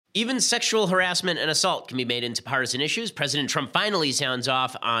Even sexual harassment and assault can be made into partisan issues. President Trump finally sounds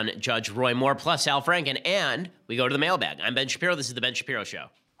off on Judge Roy Moore plus Al Franken, and we go to the mailbag. I'm Ben Shapiro. This is The Ben Shapiro Show.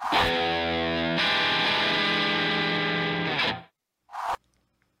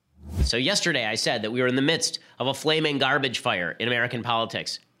 So yesterday I said that we were in the midst of a flaming garbage fire in American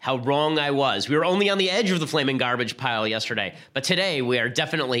politics. How wrong I was. We were only on the edge of the flaming garbage pile yesterday. But today we are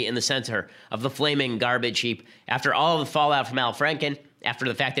definitely in the center of the flaming garbage heap. After all of the fallout from Al Franken, after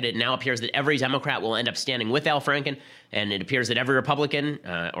the fact that it now appears that every Democrat will end up standing with Al Franken, and it appears that every Republican,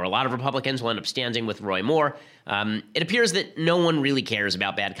 or a lot of Republicans, will end up standing with Roy Moore, it appears that no one really cares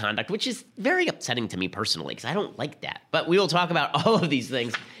about bad conduct, which is very upsetting to me personally, because I don't like that. But we will talk about all of these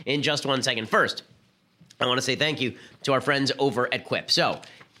things in just 1 second. First, I want to say thank you to our friends over at Quip. So,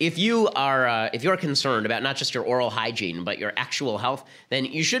 if you're concerned about not just your oral hygiene, but your actual health, then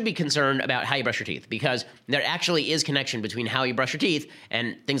you should be concerned about how you brush your teeth, because there actually is connection between how you brush your teeth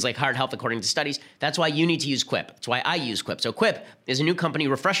and things like heart health, according to studies. That's why you need to use Quip. That's why I use Quip. So Quip is a new company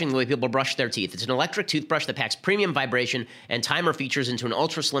refreshing the way people brush their teeth. It's an electric toothbrush that packs premium vibration and timer features into an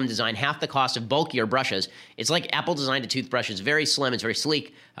ultra slim design, half the cost of bulkier brushes. It's like Apple designed a toothbrush. It's very slim. It's very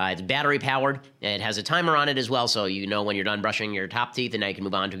sleek. It's battery powered. It has a timer on it as well, so you know when you're done brushing your top teeth, and now you can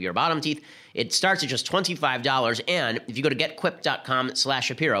move on to your bottom teeth. It starts at just $25, and if you go to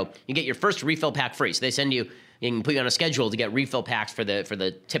getquip.com/Shapiro, you get your first refill pack free. So they send you can put you on a schedule to get refill packs for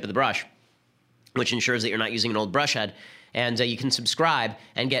the tip of the brush, which ensures that you're not using an old brush head. And you can subscribe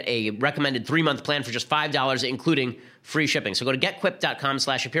and get a recommended 3-month plan for just $5, including free shipping. So go to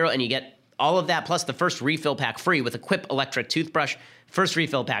getquip.com/Shapiro, and you get all of that, plus the first refill pack free with a Quip electric toothbrush. First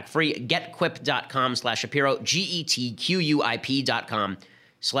refill pack free, getquip.com/Shapiro,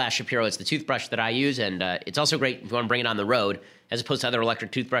 getquip.com/Shapiro. It's the toothbrush that I use, and it's also great if you want to bring it on the road, as opposed to other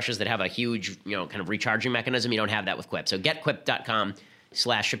electric toothbrushes that have a huge, kind of recharging mechanism. You don't have that with Quip. So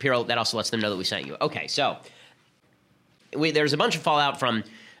getquip.com/Shapiro. That also lets them know that we sent you. Okay, so there's a bunch of fallout from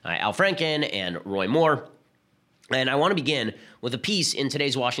Al Franken and Roy Moore. And I want to begin with a piece in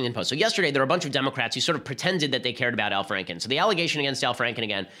today's Washington Post. So yesterday, there were a bunch of Democrats who sort of pretended that they cared about Al Franken. So the allegation against Al Franken,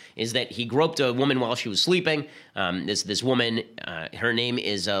 again, is that he groped a woman while she was sleeping. This woman, her name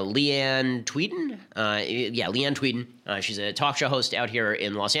is Leanne Tweeden. Leanne Tweeden. She's a talk show host out here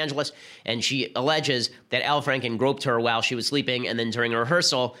in Los Angeles, and she alleges that Al Franken groped her while she was sleeping, and then during a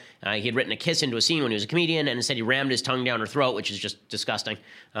rehearsal, he had written a kiss into a scene when he was a comedian, and instead he rammed his tongue down her throat, which is just disgusting.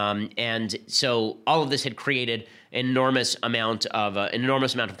 And so all of this had created an enormous amount of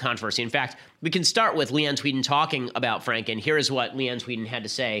controversy. In fact, we can start with Leanne Tweeden talking about Franken. Here is what Leanne Tweeden had to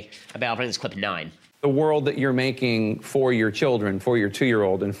say about Franken's clip 9. The world that you're making for your children, for your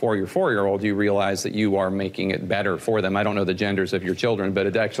 2-year-old and for your 4-year-old, you realize that you are making it better for them. I don't know the genders of your children, but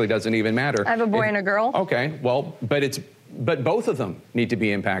it actually doesn't even matter. I have a boy and a girl. Okay, well, but both of them need to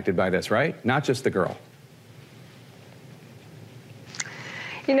be impacted by this, right? Not just the girl.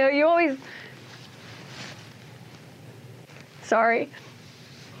 You always... Sorry.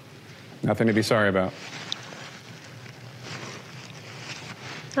 Nothing to be sorry about.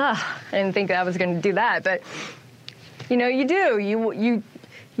 I didn't think I was going to do that, but you do. You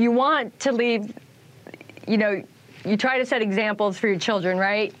want to leave. You try to set examples for your children,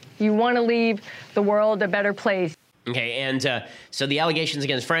 right? You want to leave the world a better place. Okay, and so the allegations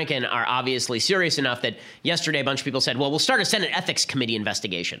against Franken are obviously serious enough that yesterday a bunch of people said, well, we'll start a Senate Ethics Committee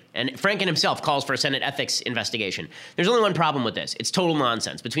investigation. And Franken himself calls for a Senate Ethics investigation. There's only one problem with this. It's total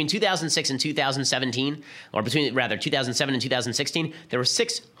nonsense. Between 2006 and 2017, or 2007 and 2016, there were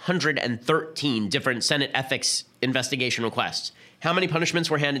 613 different Senate Ethics investigation requests. How many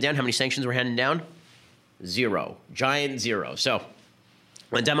punishments were handed down? How many sanctions were handed down? 0. Giant 0. So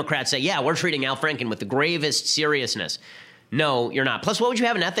when Democrats say, yeah, we're treating Al Franken with the gravest seriousness. No, you're not. Plus, what would you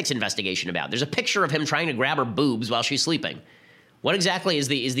have an ethics investigation about? There's a picture of him trying to grab her boobs while she's sleeping. What exactly is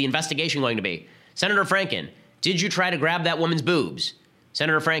the investigation going to be? Senator Franken, did you try to grab that woman's boobs?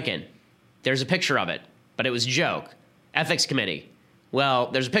 Senator Franken, there's a picture of it, but it was a joke. Ethics Committee,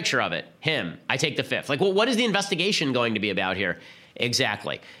 well, there's a picture of it. Him, I take the fifth. What is the investigation going to be about here?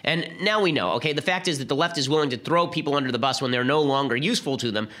 Exactly. And now we know, okay, the fact is that the left is willing to throw people under the bus when they're no longer useful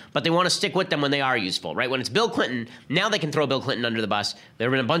to them, but they want to stick with them when they are useful, right? When it's Bill Clinton, now they can throw Bill Clinton under the bus. There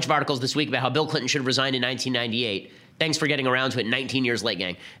have been a bunch of articles this week about how Bill Clinton should have resigned in 1998. Thanks for getting around to it 19 years late,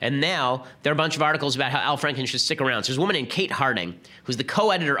 gang. And now there are a bunch of articles about how Al Franken should stick around. So there's a woman named Kate Harding, who's the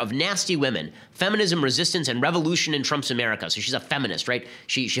co-editor of Nasty Women, Feminism, Resistance, and Revolution in Trump's America. So she's a feminist, right?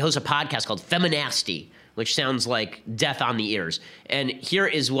 She hosts a podcast called Feminasty, which sounds like death on the ears. And here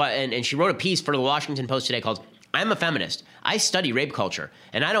is what, and she wrote a piece for the Washington Post today called, I'm a feminist. I study rape culture,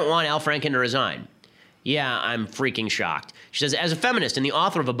 and I don't want Al Franken to resign. Yeah, I'm freaking shocked. She says, as a feminist and the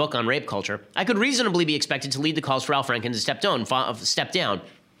author of a book on rape culture, I could reasonably be expected to lead the calls for Al Franken to step down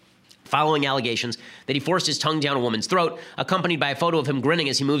following allegations that he forced his tongue down a woman's throat, accompanied by a photo of him grinning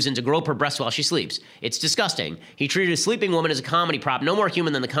as he moves in to grope her breast while she sleeps. It's disgusting. He treated a sleeping woman as a comedy prop, no more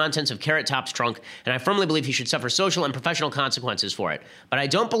human than the contents of Carrot Top's trunk, and I firmly believe he should suffer social and professional consequences for it. But I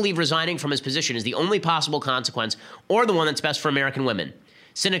don't believe resigning from his position is the only possible consequence or the one that's best for American women.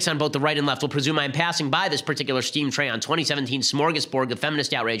 Cynics on both the right and left will presume I am passing by this particular steam tray on 2017's smorgasbord of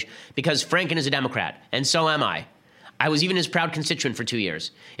feminist outrage because Franken is a Democrat, and so am I. I was even his proud constituent for 2 years.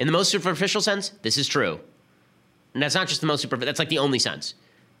 In the most superficial sense, this is true. And that's not just the most superficial, that's like the only sense.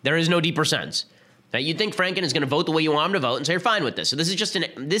 There is no deeper sense. That you'd think Franken is going to vote the way you want him to vote, and so you're fine with this. So this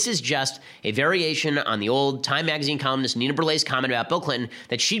is just a variation on the old Time magazine columnist Nina Burleigh's comment about Bill Clinton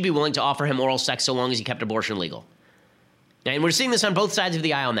that she'd be willing to offer him oral sex so long as he kept abortion legal. And we're seeing this on both sides of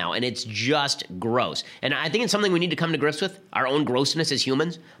the aisle now, and it's just gross. And I think it's something we need to come to grips with, our own grossness as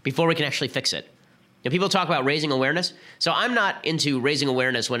humans, before we can actually fix it. People talk about raising awareness. So I'm not into raising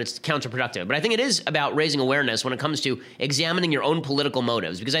awareness when it's counterproductive, but I think it is about raising awareness when it comes to examining your own political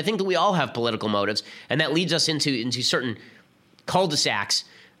motives, because I think that we all have political motives, and that leads us into certain cul-de-sacs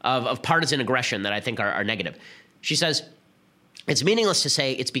of partisan aggression that I think are negative. She says, it's meaningless to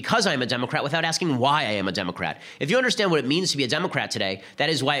say it's because I'm a Democrat without asking why I am a Democrat. If you understand what it means to be a Democrat today,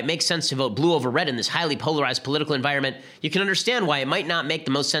 that is why it makes sense to vote blue over red in this highly polarized political environment, you can understand why it might not make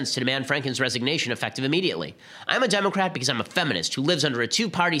the most sense to demand Franken's resignation effective immediately. I'm a Democrat because I'm a feminist who lives under a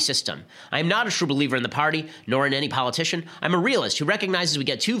two-party system. I am not a true believer in the party, nor in any politician. I'm a realist who recognizes we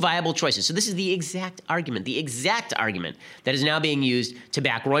get two viable choices. So this is the exact argument that is now being used to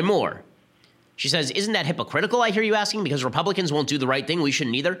back Roy Moore. She says, isn't that hypocritical, I hear you asking, because Republicans won't do the right thing, we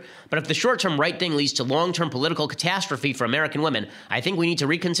shouldn't either? But if the short-term right thing leads to long-term political catastrophe for American women, I think we need to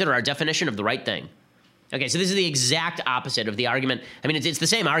reconsider our definition of the right thing. Okay, so this is the exact opposite of the argument. I mean, it's the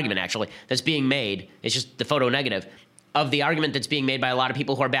same argument, actually, that's being made. It's just the photo negative of the argument that's being made by a lot of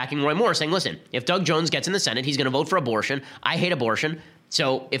people who are backing Roy Moore, saying, listen, if Doug Jones gets in the Senate, he's going to vote for abortion. I hate abortion.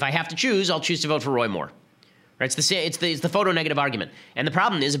 So if I have to choose, I'll choose to vote for Roy Moore. Right? It's the photo negative argument. And the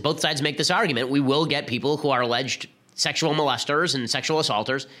problem is, if both sides make this argument, we will get people who are alleged sexual molesters and sexual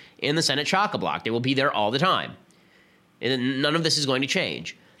assaulters in the Senate chock-a-block. They will be there all the time. And none of this is going to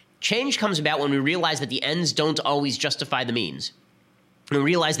change. Change comes about when we realize that the ends don't always justify the means. And we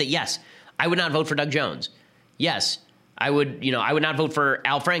realize that, yes, I would not vote for Doug Jones. Yes, I would not vote for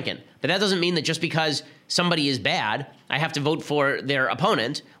Al Franken. But that doesn't mean that just because somebody is bad, I have to vote for their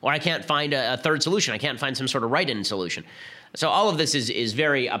opponent, or I can't find a third solution. I can't find some sort of write-in solution. So all of this is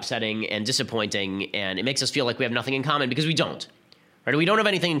very upsetting and disappointing, and it makes us feel like we have nothing in common, because we don't. Right? We don't have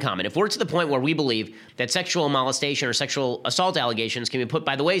anything in common. If we're to the point where we believe that sexual molestation or sexual assault allegations can be put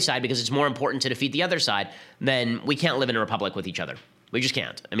by the wayside because it's more important to defeat the other side, then we can't live in a republic with each other. We just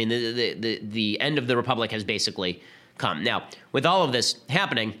can't. I mean, the end of the republic has basically come. Now, with all of this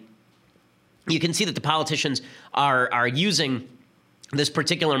happening, you can see that the politicians are using this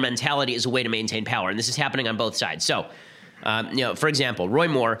particular mentality as a way to maintain power, and this is happening on both sides. So, for example, Roy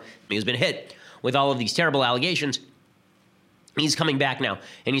Moore, who's been hit with all of these terrible allegations, he's coming back now,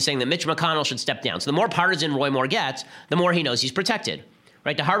 and he's saying that Mitch McConnell should step down. So the more partisan Roy Moore gets, the more he knows he's protected.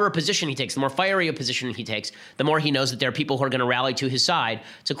 Right? The harder a position he takes, the more fiery a position he takes, the more he knows that there are people who are going to rally to his side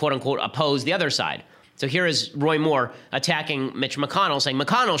to, quote-unquote, oppose the other side. So here is Roy Moore attacking Mitch McConnell, saying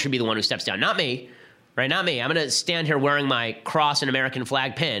McConnell should be the one who steps down, not me, right? Not me. I'm going to stand here wearing my cross and American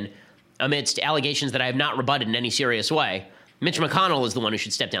flag pin amidst allegations that I have not rebutted in any serious way. Mitch McConnell is the one who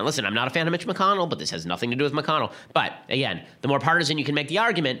should step down. Listen, I'm not a fan of Mitch McConnell, but this has nothing to do with McConnell. But again, the more partisan you can make the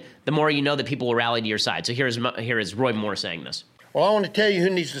argument, the more you know that people will rally to your side. So here is Roy Moore saying this. Well, I want to tell you who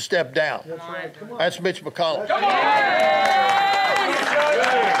needs to step down. That's Mitch McConnell. Come on!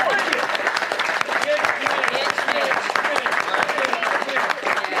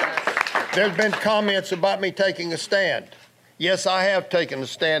 There's been comments about me taking a stand. Yes, I have taken a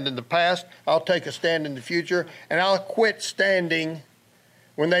stand in the past. I'll take a stand in the future, and I'll quit standing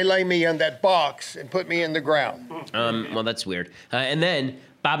when they lay me in that box and put me in the ground. Well, that's weird. And then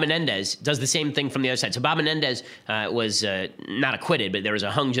Bob Menendez does the same thing from the other side. So Bob Menendez was not acquitted, but there was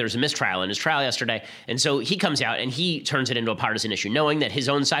a mistrial in his trial yesterday. And so he comes out and he turns it into a partisan issue, knowing that his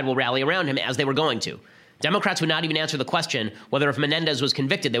own side will rally around him, as they were going to. Democrats would not even answer the question whether if Menendez was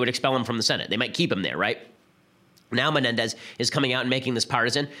convicted, they would expel him from the Senate. They might keep him there, right? Now Menendez is coming out and making this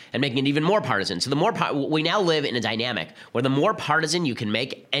partisan and making it even more partisan. So we now live in a dynamic where the more partisan you can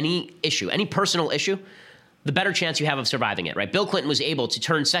make any issue, any personal issue, the better chance you have of surviving it, right? Bill Clinton was able to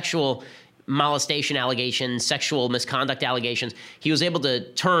turn sexual molestation allegations, sexual misconduct allegations. He was able to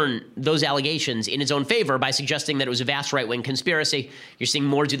turn those allegations in his own favor by suggesting that it was a vast right-wing conspiracy. You're seeing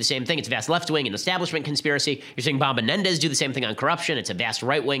Moore do the same thing. It's a vast left-wing and establishment conspiracy. You're seeing Bob Menendez do the same thing on corruption. It's a vast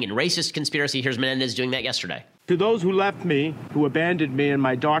right-wing and racist conspiracy. Here's Menendez doing that yesterday. To those who left me, who abandoned me in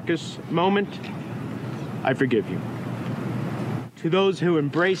my darkest moment, I forgive you. To those who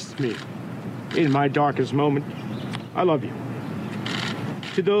embraced me in my darkest moment, I love you.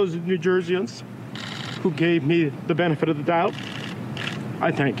 To those New Jerseyans who gave me the benefit of the doubt, I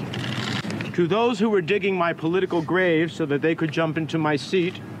thank you. To those who were digging my political grave so that they could jump into my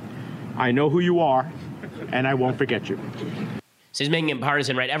seat, I know who you are, and I won't forget you. So he's making it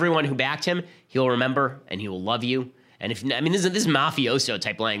partisan, right? Everyone who backed him, he'll remember and he will love you. And this is mafioso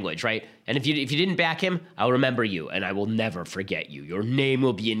type language, right? And if you didn't back him, I'll remember you and I will never forget you. Your name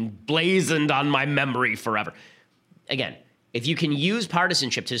will be emblazoned on my memory forever. Again, if you can use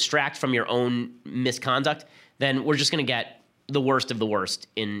partisanship to distract from your own misconduct, then we're just going to get the worst of the worst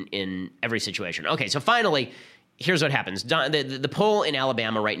in every situation. Okay, so finally, here's what happens. The poll in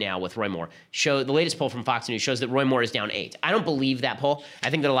Alabama right now with Roy Moore, the latest poll from Fox News shows that Roy Moore is down 8. I don't believe that poll. I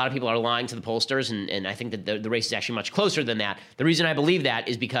think that a lot of people are lying to the pollsters, and I think that the race is actually much closer than that. The reason I believe that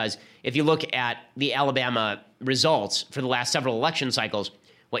is because if you look at the Alabama results for the last several election cycles,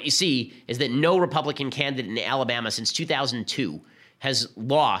 what you see is that no Republican candidate in Alabama since 2002 has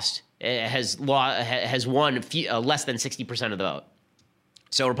won less than 60% of the vote.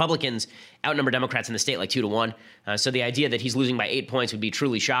 So Republicans outnumber Democrats in the state like 2-1. So the idea that he's losing by 8 points would be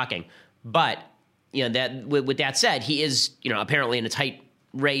truly shocking. But that with that said, he is apparently in a tight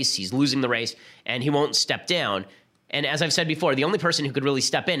race. He's losing the race, and he won't step down. And as I've said before, the only person who could really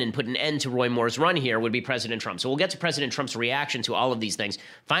step in and put an end to Roy Moore's run here would be President Trump. So we'll get to President Trump's reaction to all of these things.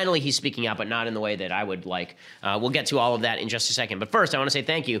 Finally, he's speaking out, but not in the way that I would like. We'll get to all of that in just a second. But first, I want to say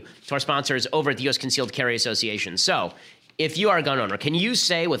thank you to our sponsors over at the U.S. Concealed Carry Association. So if you are a gun owner, can you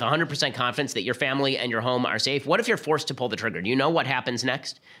say with 100% confidence that your family and your home are safe? What if you're forced to pull the trigger? Do you know what happens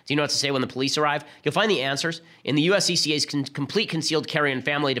next? Do you know what to say when the police arrive? You'll find the answers in the USCCA's complete concealed carry and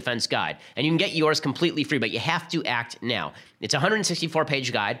family defense guide. And you can get yours completely free, but you have to act now. It's a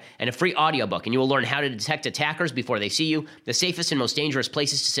 164-page guide and a free audiobook, and you will learn how to detect attackers before they see you, the safest and most dangerous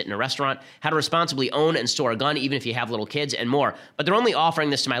places to sit in a restaurant, how to responsibly own and store a gun even if you have little kids, and more. But they're only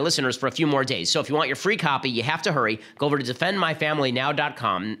offering this to my listeners for a few more days. So if you want your free copy, you have to hurry. Go over to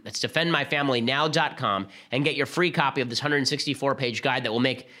defendmyfamilynow.com. That's defendmyfamilynow.com, and get your free copy of this 164-page guide that will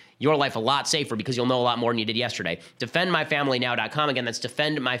make your life a lot safer because you'll know a lot more than you did yesterday. Defendmyfamilynow.com. Again, that's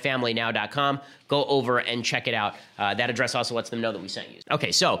defendmyfamilynow.com. Go over and check it out. That address also lets them know that we sent you.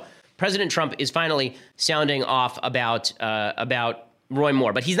 Okay, so President Trump is finally sounding off about Roy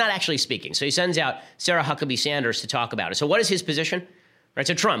Moore, but he's not actually speaking. So he sends out Sarah Huckabee Sanders to talk about it. So what is his position? Right,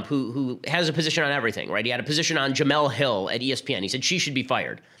 so Trump, who has a position on everything, right? He had a position on Jemele Hill at ESPN. He said she should be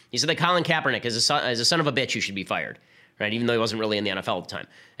fired. He said that Colin Kaepernick is a son of a bitch who should be fired. Right, even though he wasn't really in the NFL at the time.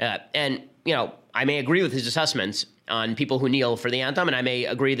 And, I may agree with his assessments on people who kneel for the anthem, and I may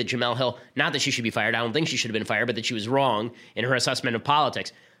agree that Jemele Hill, not that she should be fired, I don't think she should have been fired, but that she was wrong in her assessment of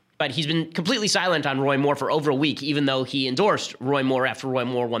politics. But he's been completely silent on Roy Moore for over a week, even though he endorsed Roy Moore after Roy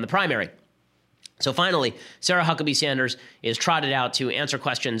Moore won the primary. So finally, Sarah Huckabee Sanders is trotted out to answer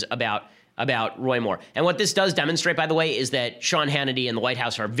questions about Roy Moore. And what this does demonstrate, by the way, is that Sean Hannity and the White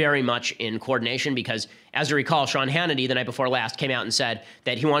House are very much in coordination because, as you recall, Sean Hannity the night before last came out and said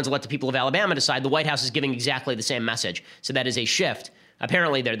that he wanted to let the people of Alabama decide. The White House is giving exactly the same message. So that is a shift.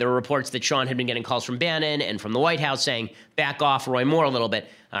 Apparently, there were reports that Sean had been getting calls from Bannon and from the White House saying, back off Roy Moore a little bit.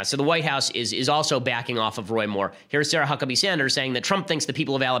 So the White House is also backing off of Roy Moore. Here's Sarah Huckabee Sanders saying that Trump thinks the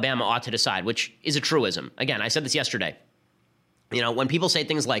people of Alabama ought to decide, which is a truism. Again, I said this yesterday. When people say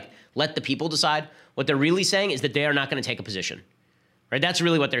things like, let the people decide, what they're really saying is that they are not going to take a position, right? That's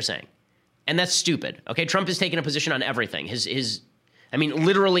really what they're saying. And that's stupid, okay? Trump has taken a position on everything.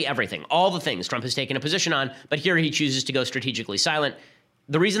 Literally everything. All the things Trump has taken a position on, but here he chooses to go strategically silent.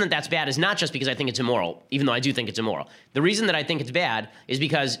 The reason that that's bad is not just because I think it's immoral, even though I do think it's immoral. The reason that I think it's bad is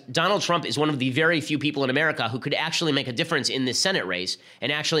because Donald Trump is one of the very few people in America who could actually make a difference in this Senate race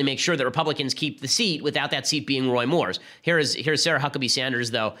and actually make sure that Republicans keep the seat without that seat being Roy Moore's. Here's Sarah Huckabee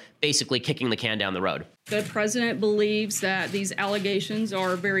Sanders, though, basically kicking the can down the road. The president believes that these allegations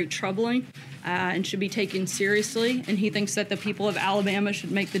are very troubling and should be taken seriously, and he thinks that the people of Alabama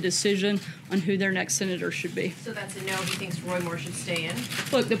should make the decision on who their next senator should be. So that's a no. He thinks Roy Moore should stay in?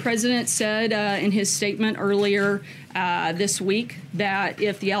 Look, the president said in his statement earlier this week that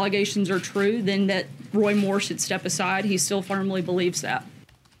if the allegations are true, then that Roy Moore should step aside. He still firmly believes that.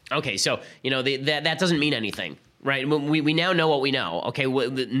 Okay, so, that doesn't mean anything. right? We now know what we know. Okay,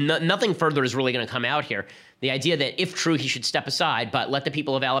 nothing further is really going to come out here. The idea that if true, he should step aside, but let the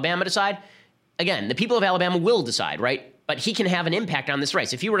people of Alabama decide. Again, the people of Alabama will decide, right? But he can have an impact on this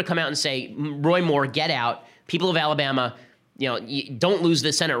race. If he were to come out and say, Roy Moore, get out, people of Alabama, don't lose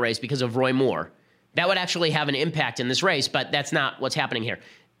the Senate race because of Roy Moore, that would actually have an impact in this race, but that's not what's happening here.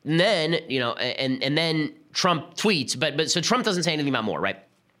 And then, and then Trump tweets, but so Trump doesn't say anything about Moore, right?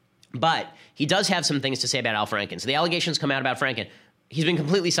 But he does have some things to say about Al Franken. So the allegations come out about Franken. He's been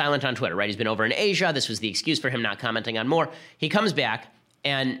completely silent on Twitter, right? He's been over in Asia. This was the excuse for him not commenting on Moore. He comes back,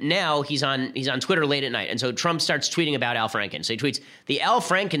 and now he's on Twitter late at night. And so Trump starts tweeting about Al Franken. So he tweets the Al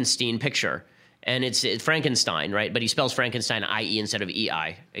Frankenstein picture, and it's Frankenstein, right? But he spells Frankenstein I-E instead of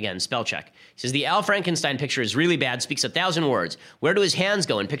E-I. Again, spell check. He says, the Al Frankenstein picture is really bad, speaks 1,000 words. Where do his hands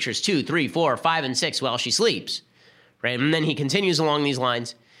go in pictures 2, 3, 4, 5, and 6 while she sleeps? Right? And then he continues along these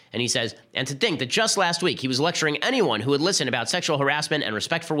lines. And he says, and to think that just last week he was lecturing anyone who would listen about sexual harassment and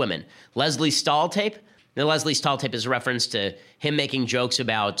respect for women. Leslie Stahl tape? The Leslie Stahl tape is a reference to him making jokes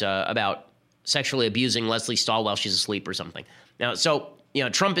about sexually abusing Leslie Stahl while she's asleep or something. Now, so,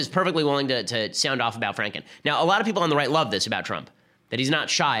 Trump is perfectly willing to sound off about Franken. Now, a lot of people on the right love this about Trump, that he's not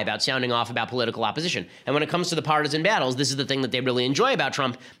shy about sounding off about political opposition. And when it comes to the partisan battles, this is the thing that they really enjoy about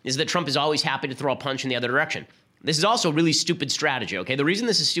Trump, is that Trump is always happy to throw a punch in the other direction. This is also really stupid strategy, okay? The reason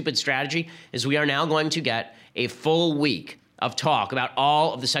this is stupid strategy is we are now going to get a full week of talk about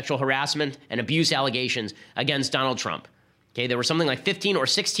all of the sexual harassment and abuse allegations against Donald Trump. Okay, there were something like 15 or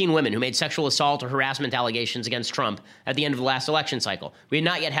 16 women who made sexual assault or harassment allegations against Trump at the end of the last election cycle. We had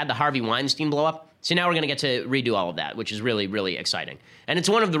not yet had the Harvey Weinstein blow up, so now we're going to get to redo all of that, which is really, really exciting. And it's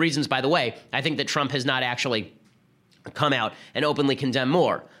one of the reasons, by the way, I think that Trump has not actually come out and openly condemn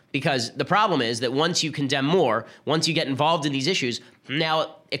Moore. Because the problem is that once you condemn Moore, once you get involved in these issues,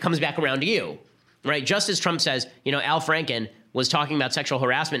 now it comes back around to you, right? Just as Trump says, Al Franken was talking about sexual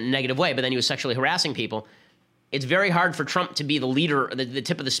harassment in a negative way, but then he was sexually harassing people. It's very hard for Trump to be the leader, the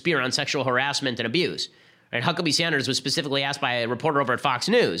tip of the spear on sexual harassment and abuse. Right? Huckabee Sanders was specifically asked by a reporter over at Fox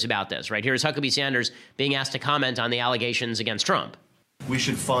News about this. Right? Here's Huckabee Sanders being asked to comment on the allegations against Trump. We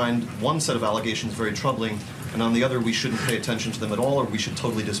should find one set of allegations very troubling, and on the other, we shouldn't pay attention to them at all, or we should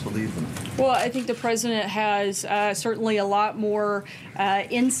totally disbelieve them. Well, I think the president has certainly a lot more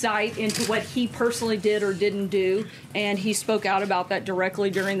insight into what he personally did or didn't do, and he spoke out about that directly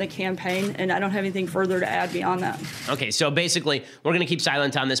during the campaign, and I don't have anything further to add beyond that. Okay, so basically, we're going to keep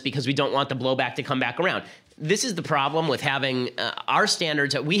silent on this because we don't want the blowback to come back around. This is the problem with having our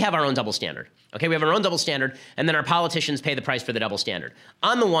standards. We have our own double standard. Okay, we have our own double standard, and then our politicians pay the price for the double standard.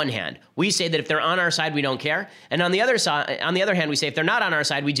 On the one hand, we say that if they're on our side, we don't care, and on the other hand, we say if they're not on our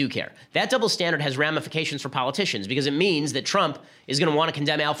side, we do care. That double standard has ramifications for politicians because it means that Trump is going to want to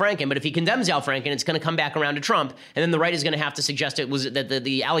condemn Al Franken, but if he condemns Al Franken, it's going to come back around to Trump, and then the right is going to have to suggest that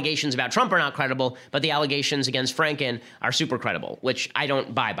the allegations about Trump are not credible, but the allegations against Franken are super credible, which I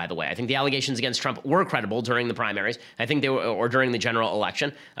don't buy, by the way. I think the allegations against Trump were credible during the primaries. I think they were, or during the general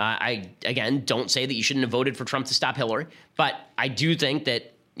election. I don't say that you shouldn't have voted for Trump to stop Hillary, but I do think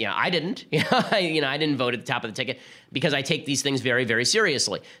that I didn't. I didn't vote at the top of the ticket because I take these things very, very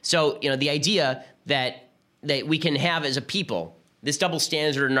seriously. So the idea that we can have as a people this double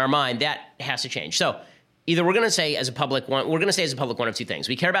standard in our mind, that has to change. So either we're going to say as a public one of two things: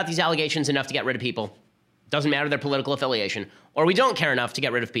 we care about these allegations enough to get rid of people, doesn't matter their political affiliation, or we don't care enough to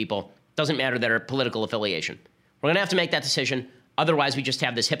get rid of people, doesn't matter their political affiliation. We're going to have to make that decision. Otherwise, we just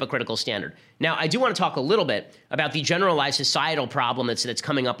have this hypocritical standard. Now, I do want to talk a little bit about the generalized societal problem that's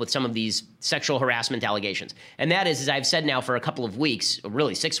coming up with some of these sexual harassment allegations. And that is, as I've said now for a couple of weeks, or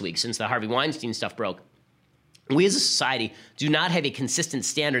really 6 weeks since the Harvey Weinstein stuff broke, we as a society do not have a consistent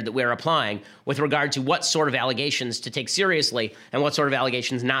standard that we're applying with regard to what sort of allegations to take seriously and what sort of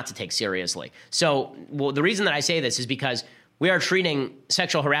allegations not to take seriously. So the reason that I say this is because we are treating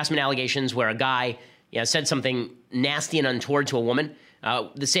sexual harassment allegations where a guy said something nasty and untoward to a woman,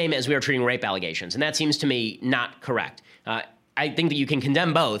 the same as we are treating rape allegations. And that seems to me not correct. I think that you can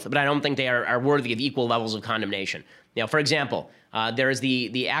condemn both, but I don't think they are worthy of equal levels of condemnation. For example, there is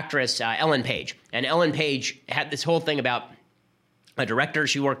the actress Ellen Page. And Ellen Page had this whole thing about a director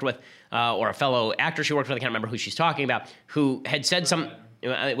she worked with or a fellow actor she worked with, I can't remember who she's talking about, who had said some,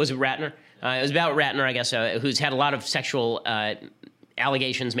 was it Ratner? It was about Ratner, I guess, who's had a lot of sexual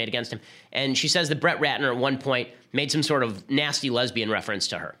allegations made against him. And she says that Brett Ratner at one point made some sort of nasty lesbian reference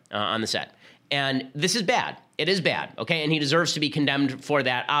to her on the set. And this is bad. It is bad, okay? And he deserves to be condemned for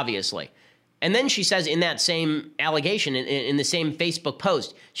that, obviously. And then she says in that same allegation, in the same Facebook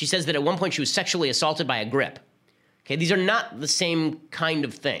post, she says that at one point she was sexually assaulted by a grip. Okay, these are not the same kind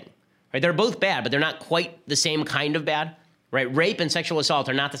of thing. right? They're both bad, but they're not quite the same kind of bad, right? Rape and sexual assault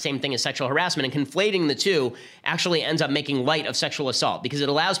are not the same thing as sexual harassment, and conflating the two actually ends up making light of sexual assault because it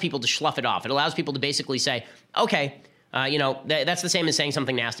allows people to slough it off. It allows people to basically say, okay, that's the same as saying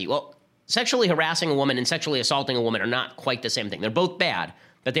something nasty. Well, sexually harassing a woman and sexually assaulting a woman are not quite the same thing. They're both bad,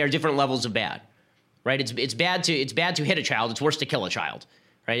 but they are different levels of bad, right? It's bad to hit a child. It's worse to kill a child,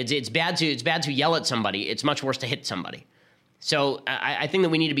 right? It's bad to yell at somebody. It's much worse to hit somebody. So I think that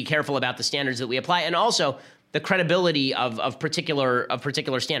we need to be careful about the standards that we apply, and also the credibility of particular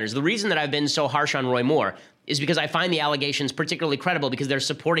standards. The reason that I've been so harsh on Roy Moore is because I find the allegations particularly credible because they're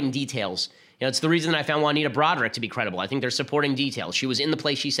supporting details. It's the reason that I found Juanita Broderick to be credible. I think they're supporting details. She was in the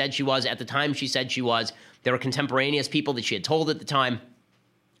place she said she was at the time she said she was. There were contemporaneous people that she had told at the time.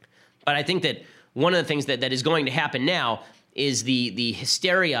 But I think that one of the things that is going to happen now is the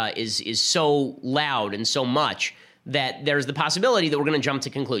hysteria is so loud and so much that there's the possibility that we're going to jump to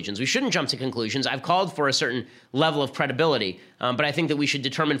conclusions. We shouldn't jump to conclusions. I've called for a certain level of credibility, but I think that we should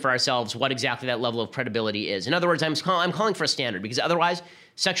determine for ourselves what exactly that level of credibility is. In other words, I'm calling for a standard, because otherwise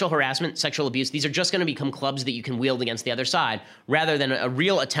sexual harassment, sexual abuse, these are just going to become clubs that you can wield against the other side rather than a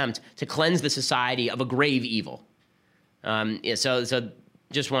real attempt to cleanse the society of a grave evil. So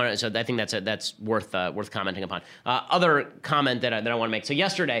I think that's worth commenting upon. Other comment that I want to make. So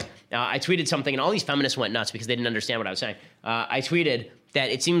yesterday, I tweeted something, and all these feminists went nuts because they didn't understand what I was saying. I tweeted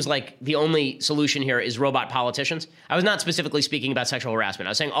that it seems like the only solution here is robot politicians. I was not specifically speaking about sexual harassment.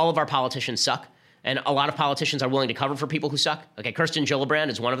 I was saying all of our politicians suck, and a lot of politicians are willing to cover for people who suck. Okay, Kirsten Gillibrand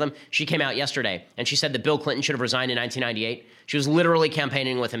is one of them. She came out yesterday, and she said that Bill Clinton should have resigned in 1998. She was literally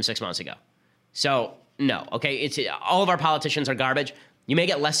campaigning with him 6 months ago. So, no, okay, all of our politicians are garbage. You may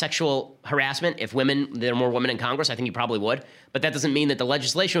get less sexual harassment if there are more women in Congress. I think you probably would. But that doesn't mean that the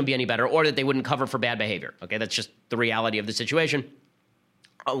legislation would be any better or that they wouldn't cover for bad behavior. Okay, that's just the reality of the situation.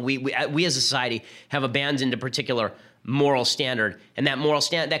 We as a society have abandoned a particular moral standard, and that moral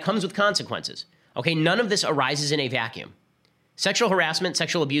standard that comes with consequences. Okay, none of this arises in a vacuum. Sexual harassment,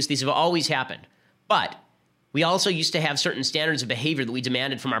 sexual abuse, these have always happened. But we also used to have certain standards of behavior that we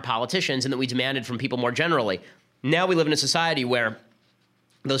demanded from our politicians and that we demanded from people more generally. Now we live in a society where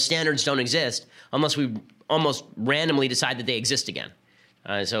those standards don't exist unless we almost randomly decide that they exist again.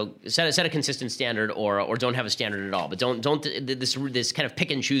 So set a consistent standard or don't have a standard at all. But this kind of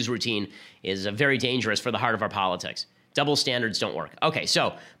pick and choose routine is very dangerous for the heart of our politics. Double standards don't work. Okay,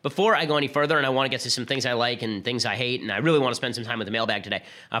 so before I go any further, and I want to get to some things I like and things I hate, and I really want to spend some time with the mailbag today.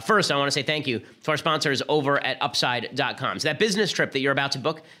 First, I want to say thank you to our sponsors over at Upside.com. So that business trip that you're about to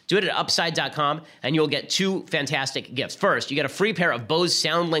book, do it at Upside.com, and you'll get two fantastic gifts. First, you get a free pair of Bose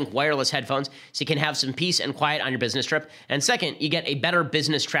SoundLink wireless headphones so you can have some peace and quiet on your business trip. And second, you get a better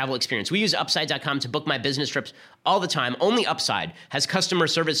business travel experience. We use Upside.com to book my business trips all the time. Only Upside has customer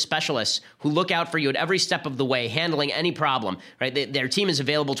service specialists who look out for you at every step of the way, handling any problem, right? Their team is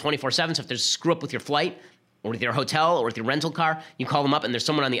available 24/7, so if there's a screw up with your flight or with your hotel or with your rental car, you call them up and there's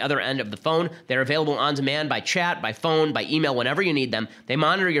someone on the other end of the phone. They're available on demand by chat, by phone, by email, whenever you need them. They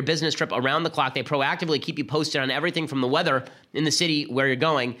monitor your business trip around the clock. They proactively keep you posted on everything from the weather in the city where you're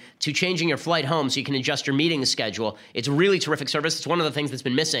going to changing your flight home so you can adjust your meeting schedule. It's a really terrific service. It's one of the things that's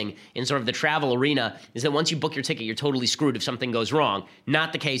been missing in sort of the travel arena is that once you book your ticket, you're totally screwed if something goes wrong.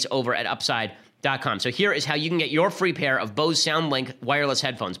 Not the case over at Upside.com. So here is how you can get your free pair of Bose SoundLink wireless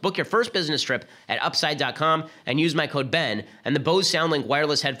headphones. Book your first business trip at Upside.com and use my code BEN, and the Bose SoundLink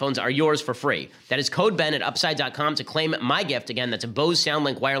wireless headphones are yours for free. That is code BEN at Upside.com to claim my gift. Again, that's a Bose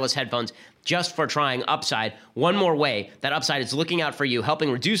SoundLink wireless headphones just for trying Upside. One more way that Upside is looking out for you,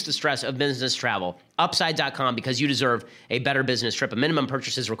 helping reduce the stress of business travel. Upside.com, because you deserve a better business trip. A minimum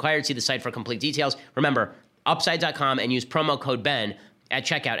purchase is required. See the site for complete details. Remember, Upside.com and use promo code BEN at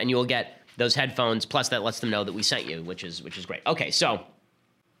checkout, and you will get those headphones, plus that lets them know that we sent you, which is great. Okay, so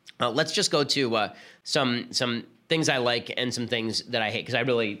let's just go to some things I like and some things that I hate, because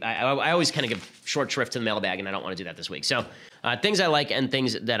I always kind of give short shrift to the mailbag, and I don't want to do that this week. So things I like and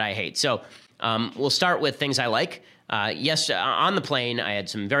things that I hate. So we'll start with things I like. On the plane, I had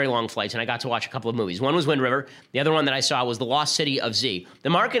some very long flights, and I got to watch a couple of movies. One was Wind River. The other one that I saw was The Lost City of Z. The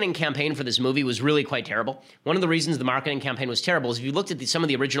marketing campaign for this movie was really quite terrible. One of the reasons the marketing campaign was terrible is if you looked at some of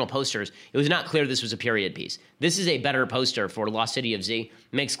the original posters, it was not clear this was a period piece. This is a better poster for Lost City of Z.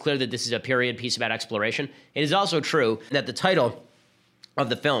 It makes clear that this is a period piece about exploration. It is also true that the title of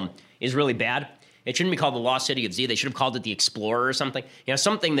the film is really bad. It shouldn't be called The Lost City of Z. They should have called it The Explorer or something.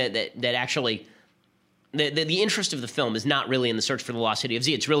 Something that actually... The interest of the film is not really in the search for the Lost City of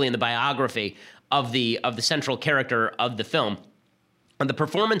Z. It's really in the biography of the central character of the film. The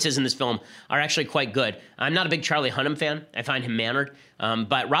performances in this film are actually quite good. I'm not a big Charlie Hunnam fan. I find him mannered.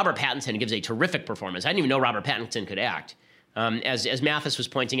 But Robert Pattinson gives a terrific performance. I didn't even know Robert Pattinson could act. As Mathis was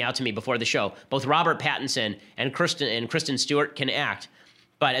pointing out to me before the show, both Robert Pattinson and Kristen Stewart can act.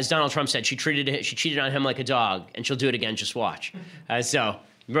 But as Donald Trump said, she cheated on him like a dog, and she'll do it again. Just watch. So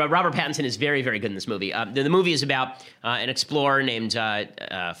Robert Pattinson is very, very good in this movie. The movie is about an explorer named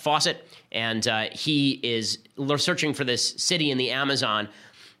Fawcett, and he is searching for this city in the Amazon.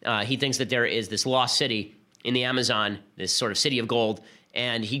 He thinks that there is this lost city in the Amazon, this sort of city of gold,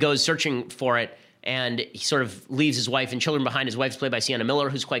 and he goes searching for it, and he sort of leaves his wife and children behind. His wife's played by Sienna Miller,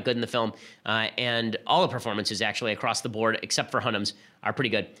 who's quite good in the film, and all the performances actually across the board, except for Hunnam's, are pretty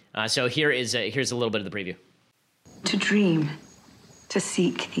good. So here's a little bit of the preview. To dream, to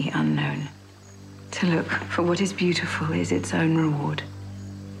seek the unknown, to look for what is beautiful is its own reward.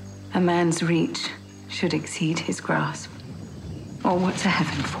 A man's reach should exceed his grasp. Or what's a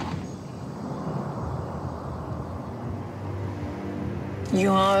heaven for?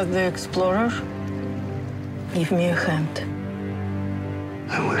 You are the explorer? Give me a hand.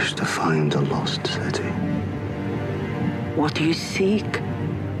 I wish to find a lost city. What you seek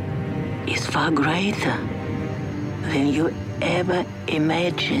is far greater than you ever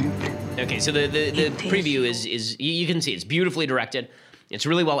imagined. Okay, so the preview is you can see it's beautifully directed. It's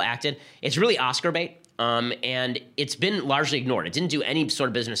really well acted. It's really Oscar bait. And it's been largely ignored. It didn't do any sort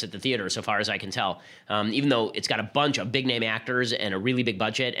of business at the theater, so far as I can tell, even though it's got a bunch of big-name actors and a really big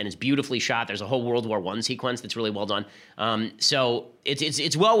budget, and it's beautifully shot. There's a whole World War I sequence that's really well done. So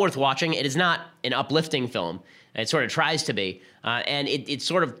it's well worth watching. It is not an uplifting film. It sort of tries to be, and it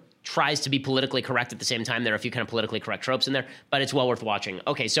sort of tries to be politically correct at the same time. There are a few kind of politically correct tropes in there, but it's well worth watching.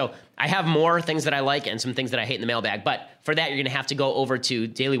 Okay, so I have more things that I like and some things that I hate in the mailbag, but for that, you're going to have to go over to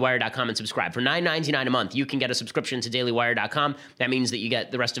dailywire.com and subscribe. For $9.99 a month, you can get a subscription to dailywire.com. That means that you get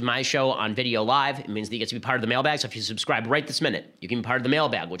the rest of my show on video live. It means that you get to be part of the mailbag, so if you subscribe right this minute, you can be part of the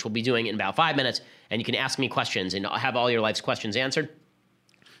mailbag, which we'll be doing in about 5 minutes, and you can ask me questions and have all your life's questions answered.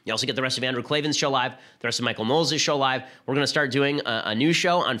 You also get the rest of Andrew Klavan's show live, the rest of Michael Knowles' show live. We're going to start doing a new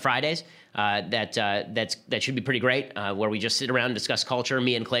show on Fridays that should be pretty great, where we just sit around and discuss culture,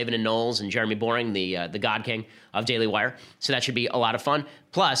 me and Klavan and Knowles and Jeremy Boring, the God King of Daily Wire. So that should be a lot of fun.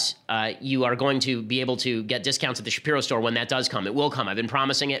 Plus, you are going to be able to get discounts at the Shapiro store when that does come. It will come. I've been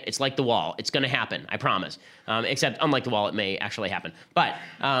promising it. It's like The Wall. It's going to happen. I promise. Except, unlike The Wall, it may actually happen. But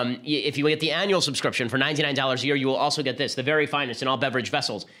if you get the annual subscription for $99 a year, you will also get this, the very finest in all beverage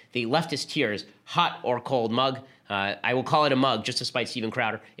vessels, the Leftist Tears hot or cold mug. I will call it a mug just to spite Steven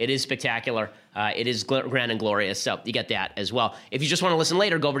Crowder. It is spectacular. It is grand and glorious, so you get that as well. If you just want to listen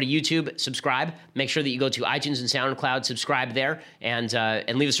later, go over to YouTube, subscribe. Make sure that you go to iTunes and SoundCloud, subscribe there, and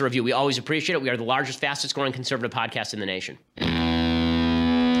leave us a review. We always appreciate it. We are the largest, fastest-growing conservative podcast in the nation.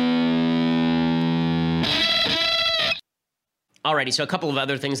 Alrighty, so a couple of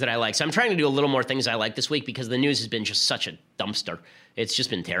other things that I like. So I'm trying to do a little more things I like this week because the news has been just such a dumpster. It's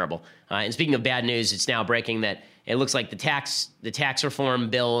just been terrible. And speaking of bad news, it's now breaking that it looks like the tax reform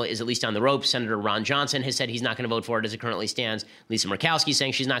bill is at least on the ropes. Senator Ron Johnson has said he's not going to vote for it as it currently stands. Lisa Murkowski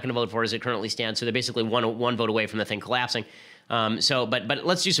saying she's not going to vote for it as it currently stands. So they're basically one vote away from the thing collapsing. But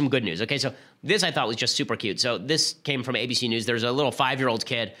let's do some good news. Okay, so this I thought was just super cute. So this came from ABC News. There's a little 5-year-old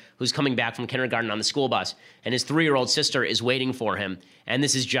kid who's coming back from kindergarten on the school bus, and his 3-year-old sister is waiting for him, and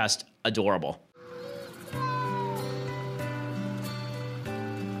this is just adorable.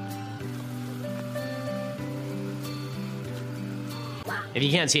 If you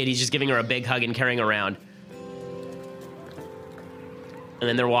can't see it, he's just giving her a big hug and carrying her around. And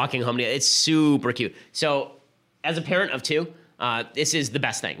then they're walking home together. It's super cute. So as a parent of 2, this is the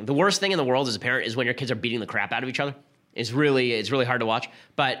best thing. The worst thing in the world as a parent is when your kids are beating the crap out of each other. It's really hard to watch.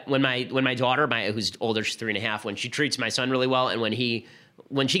 But when my daughter, who's older, she's 3.5, when she treats my son really well, and when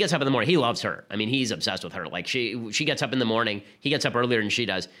she gets up in the morning, he loves her. I mean, he's obsessed with her. Like she gets up in the morning, he gets up earlier than she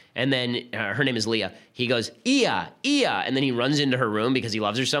does, and then her name is Leah. He goes, Ia, and then he runs into her room because he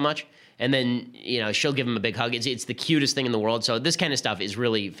loves her so much. And then, she'll give him a big hug. It's the cutest thing in the world. So this kind of stuff is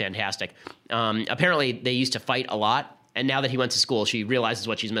really fantastic. Apparently, they used to fight a lot. And now that he went to school, she realizes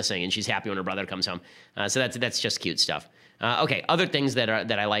what she's missing, and she's happy when her brother comes home. So that's just cute stuff. Okay, other things that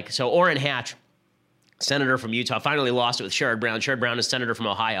I like. So Orrin Hatch, senator from Utah, finally lost it with Sherrod Brown. Sherrod Brown is senator from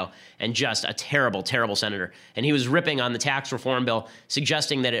Ohio, and just a terrible, terrible senator. And he was ripping on the tax reform bill,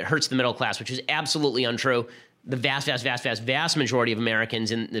 suggesting that it hurts the middle class, which is absolutely untrue. The vast majority of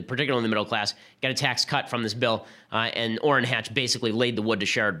Americans, particularly in the middle class, got a tax cut from this bill, and Orrin Hatch basically laid the wood to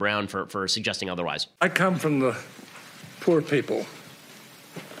Sherrod Brown for suggesting otherwise. I come from the poor people,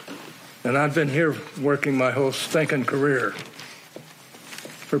 and I've been here working my whole stinking career.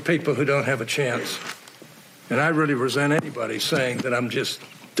 for people who don't have a chance. And I really resent anybody saying that I'm just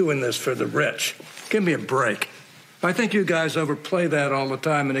doing this for the rich. Give me a break. I think you guys overplay that all the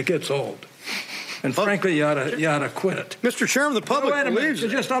time, and it gets old. And frankly, you ought to quit it. Mr. Chairman, the public believes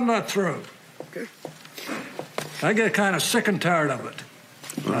it. I'm not through. Okay. I get kind of sick and tired of it.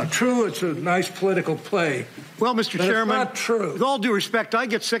 True, it's a nice political play. Well, Mr. Chairman, it's not true. With all due respect, I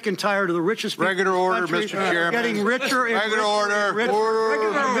get sick and tired of the richest people Regular order, Mr. Chairman. Getting richer and Regular order.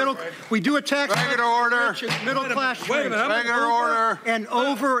 Middle, we do a tax Regular order. Middle class. Wait a minute. Regular order. And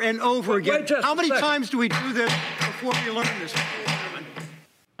over again. just How many a second. times do we do this before we learn this?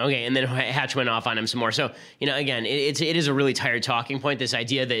 Okay, and then Hatch went off on him some more. So, again, it is a really tired talking point, this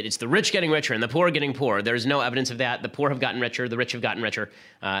idea that it's the rich getting richer and the poor getting poorer. There's no evidence of that. The poor have gotten richer. The rich have gotten richer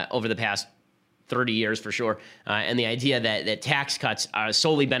over the past 30 years for sure. And the idea that tax cuts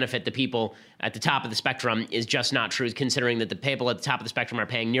solely benefit the people at the top of the spectrum is just not true, considering that the people at the top of the spectrum are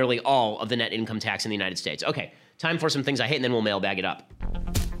paying nearly all of the net income tax in the United States. Okay, time for some things I hate, and then we'll mailbag it up.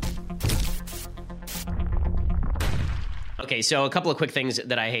 Okay, so a couple of quick things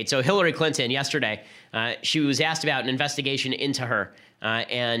that I hate. So Hillary Clinton yesterday, she was asked about an investigation into her,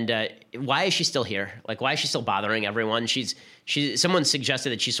 and why is she still here? Like, why is she still bothering everyone? Someone suggested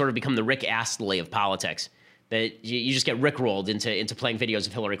that she's sort of become the Rick Astley of politics. That you just get rickrolled into playing videos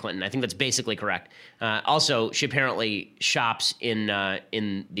of Hillary Clinton. I think that's basically correct. Also, she apparently shops in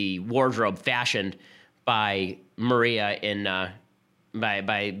the wardrobe fashioned by Maria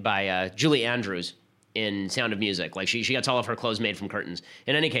by Julie Andrews in Sound of Music. Like she gets all of her clothes made from curtains.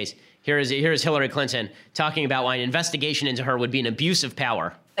 In any case, here is Hillary Clinton talking about why an investigation into her would be an abuse of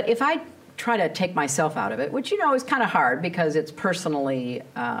power. But if I try to take myself out of it, which is kind of hard because it's personally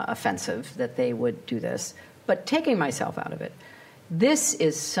offensive that they would do this, but taking myself out of it, this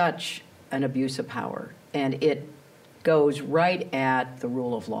is such an abuse of power, and it goes right at the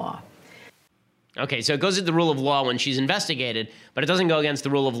rule of law. Okay, so it goes at the rule of law when she's investigated, but it doesn't go against the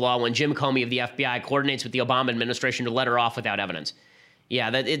rule of law when Jim Comey of the FBI coordinates with the Obama administration to let her off without evidence.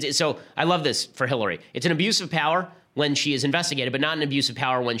 Yeah, so I love this for Hillary. It's an abuse of power when she is investigated, but not an abuse of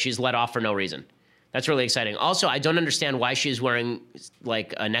power when she's let off for no reason. That's really exciting. Also, I don't understand why she's wearing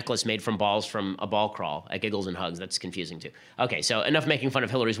like a necklace made from balls from a ball crawl at Giggles and Hugs. That's confusing too. Okay, so enough making fun of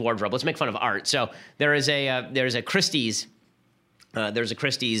Hillary's wardrobe. Let's make fun of art. So there's a Christie's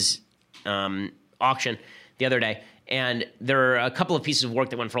auction the other day, and there are a couple of pieces of work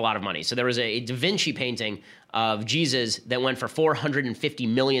that went for a lot of money. So there was a Da Vinci painting of Jesus that went for $450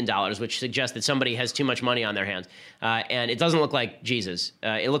 million, which suggests that somebody has too much money on their hands. And it doesn't look like Jesus.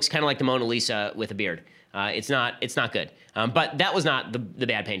 It looks kind of like the Mona Lisa with a beard. It's not good. But that was not the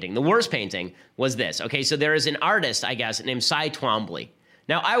bad painting. The worst painting was this. Okay, so there is an artist, I guess, named Cy Twombly.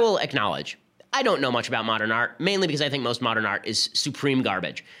 Now, I will acknowledge, I don't know much about modern art, mainly because I think most modern art is supreme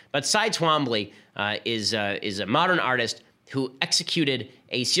garbage. But Cy Twombly is a modern artist who executed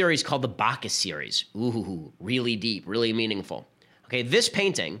a series called the Bacchus series. Ooh, really deep, really meaningful. Okay, this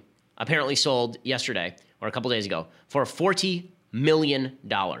painting apparently sold yesterday, or a couple days ago, for $40 million.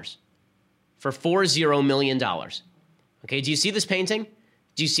 For $40 million. Okay, do you see this painting?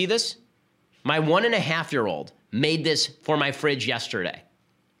 Do you see this? My 1.5-year-old made this for my fridge yesterday.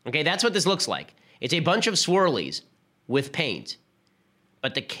 Okay, that's what this looks like. It's a bunch of swirlies with paint.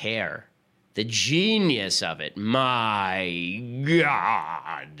 But the care, the genius of it, my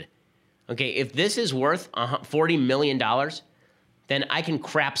God. Okay, if this is worth $40 million, then I can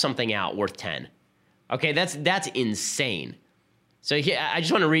crap something out worth 10. Okay, that's insane. So here, I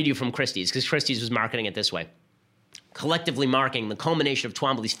just want to read you from Christie's, because Christie's was marketing it this way. Collectively marking the culmination of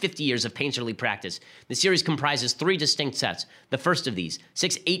Twombly's 50 years of painterly practice, the series comprises 3 distinct sets. The first of these,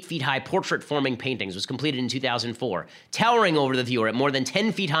 6 8-feet-high portrait-forming paintings, was completed in 2004, towering over the viewer at more than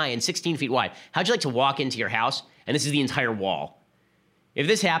 10 feet high and 16 feet wide. How'd you like to walk into your house, and this is the entire wall? If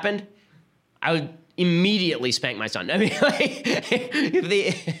this happened, I would immediately spank my son. I mean, like,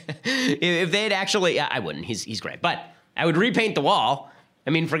 if they had actually, I wouldn't. He's great, but I would repaint the wall. I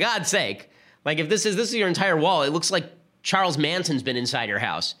mean, for God's sake. Like, if this is your entire wall, it looks like Charles Manson's been inside your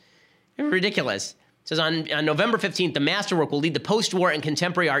house. Ridiculous. It says on November 15th, the masterwork will lead the post-war and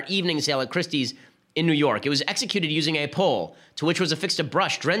contemporary art evening sale at Christie's in New York. It was executed using a pole, to which was affixed a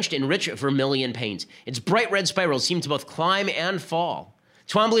brush drenched in rich vermilion paint. Its bright red spirals seemed to both climb and fall.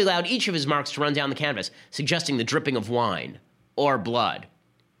 Twombly allowed each of his marks to run down the canvas, suggesting the dripping of wine, or blood,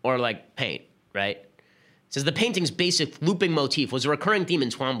 or like paint, right? It says the painting's basic looping motif was a recurring theme in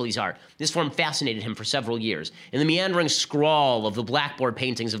Twombly's art. This form fascinated him for several years. In the meandering scrawl of the blackboard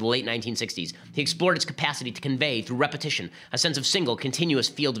paintings of the late 1960s, he explored its capacity to convey, through repetition, a sense of single, continuous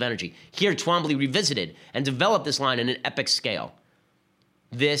field of energy. Here, Twombly revisited and developed this line in an epic scale.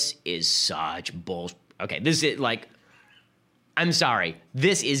 This is such bullshit. Okay, this is like, I'm sorry,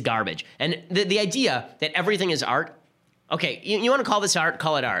 this is garbage. And the idea that everything is art, okay, you want to call this art,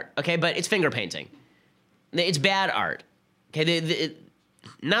 call it art, okay, but it's finger painting. It's bad art. Okay,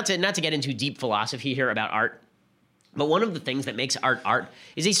 not to get into deep philosophy here about art, but one of the things that makes art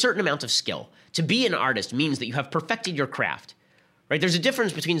is a certain amount of skill. To be an artist means that you have perfected your craft. Right? There's a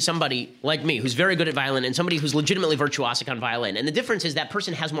difference between somebody like me who's very good at violin and somebody who's legitimately virtuosic on violin. And the difference is that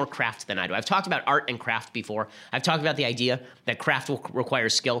person has more craft than I do. I've talked about art and craft before. I've talked about the idea that craft will require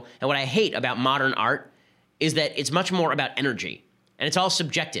skill. And what I hate about modern art is that it's much more about energy. And it's all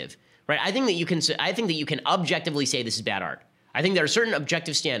subjective. Right? I think that you can objectively say this is bad art. I think there are certain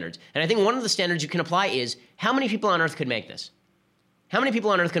objective standards. And I think one of the standards you can apply is how many people on earth could make this? How many people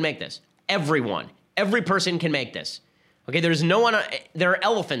on earth could make this? Everyone. Every person can make this. Okay, there are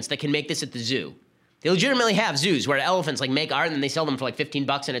elephants that can make this at the zoo. They legitimately have zoos where elephants like make art and then they sell them for like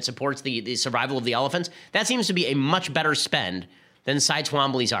 $15 and it supports the survival of the elephants. That seems to be a much better spend than Cy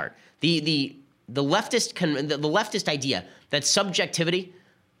Twombly's art. The leftist idea that subjectivity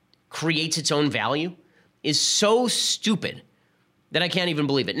creates its own value is so stupid that I can't even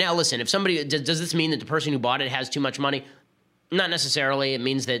believe it. Now, listen, if somebody does this mean that the person who bought it has too much money? Not necessarily. It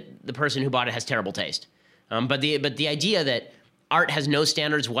means that the person who bought it has terrible taste. But the idea that art has no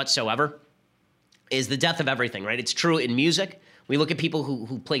standards whatsoever is the death of everything, right? It's true in music. We look at people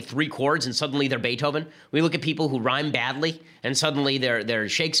who play 3 chords and suddenly they're Beethoven. We look at people who rhyme badly and suddenly they're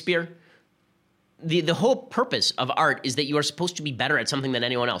Shakespeare. The whole purpose of art is that you are supposed to be better at something than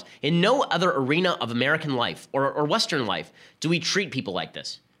anyone else. In no other arena of American life or Western life do we treat people like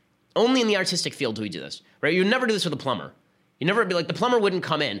this. Only in the artistic field do we do this, right? You never do this with a plumber. You never be like, the plumber wouldn't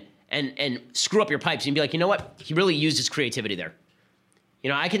come in and screw up your pipes and be like, you know what? He really used his creativity there. You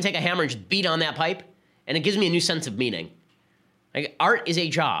know, I can take a hammer and just beat on that pipe, and it gives me a new sense of meaning. Like, art is a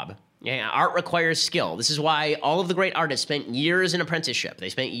job. Yeah, art requires skill. This is why all of the great artists spent years in apprenticeship. They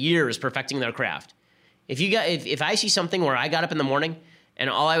spent years perfecting their craft. If I see something where I got up in the morning and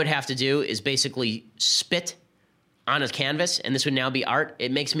all I would have to do is basically spit on a canvas, and this would now be art,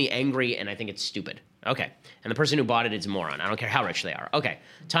 it makes me angry, and I think it's stupid. Okay. And the person who bought it is a moron. I don't care how rich they are. Okay.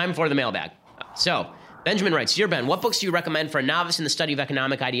 Time for the mailbag. So, Benjamin writes, Dear Ben, what books do you recommend for a novice in the study of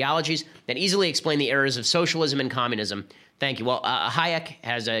economic ideologies that easily explain the errors of socialism and communism? Thank you. Well, Hayek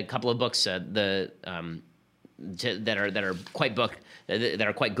has a couple of books that are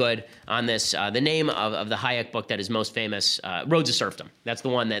quite good on this. The name of the Hayek book that is most famous, Roads to Serfdom. That's the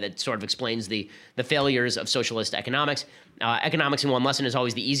one that sort of explains the failures of socialist economics. Economics in One Lesson is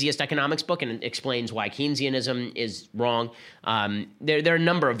always the easiest economics book, and it explains why Keynesianism is wrong. There are a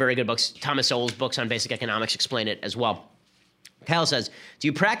number of very good books. Thomas Sowell's books on basic economics explain it as well. Kyle says, do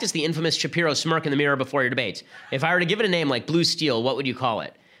you practice the infamous Shapiro smirk in the mirror before your debates? If I were to give it a name like Blue Steel, what would you call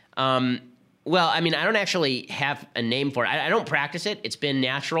it? Well, I mean, I don't actually have a name for it. I don't practice it. It's been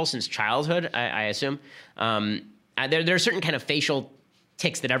natural since childhood, I assume. There are certain kind of facial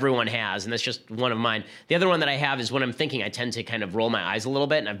tics that everyone has, and that's just one of mine. The other one that I have is when I'm thinking, I tend to kind of roll my eyes a little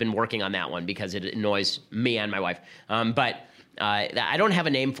bit, and I've been working on that one because it annoys me and my wife. But I don't have a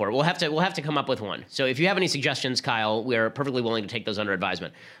name for it. We'll have to come up with one. So if you have any suggestions, Kyle, we're perfectly willing to take those under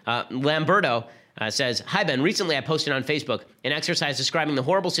advisement. Lamberto says, Hi, Ben. Recently, I posted on Facebook an exercise describing the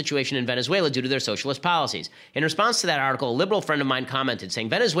horrible situation in Venezuela due to their socialist policies. In response to that article, a liberal friend of mine commented, saying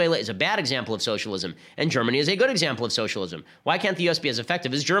Venezuela is a bad example of socialism, and Germany is a good example of socialism. Why can't the U.S. be as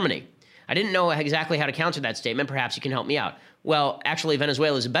effective as Germany? I didn't know exactly how to counter that statement. Perhaps you can help me out. Well, actually,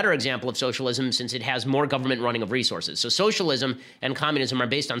 Venezuela is a better example of socialism since it has more government running of resources. So socialism and communism are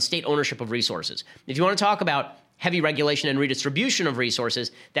based on state ownership of resources. If you want to talk about heavy regulation and redistribution of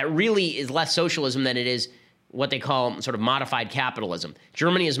resources, that really is less socialism than it is what they call sort of modified capitalism.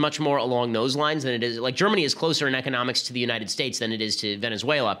 Germany is much more along those lines than it is. Like, Germany is closer in economics to the United States than it is to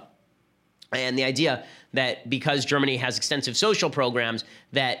Venezuela. And the idea that because Germany has extensive social programs,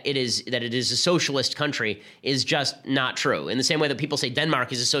 that it is a socialist country is just not true. In the same way that people say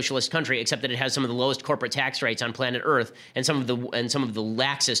Denmark is a socialist country, except that it has some of the lowest corporate tax rates on planet Earth and some of the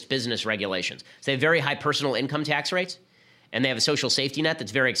laxest business regulations. So they have very high personal income tax rates, and they have a social safety net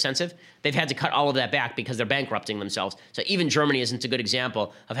that's very extensive. They've had to cut all of that back because they're bankrupting themselves. So even Germany isn't a good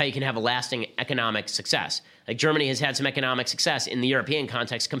example of how you can have a lasting economic success. Like, Germany has had some economic success in the European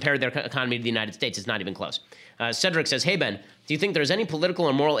context. Compared their economy to the United States, it's not even close. Cedric says, Hey, Ben, do you think there's any political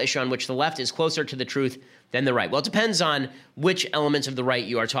or moral issue on which the left is closer to the truth than the right? Well, it depends on which elements of the right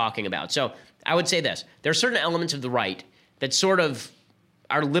you are talking about. So I would say this. There are certain elements of the right that sort of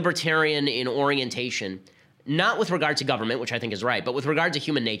are libertarian in orientation, not with regard to government, which I think is right, but with regard to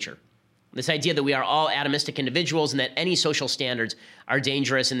human nature. This idea that we are all atomistic individuals and that any social standards are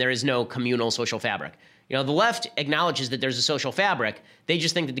dangerous and there is no communal social fabric. You know, the left acknowledges that there's a social fabric. They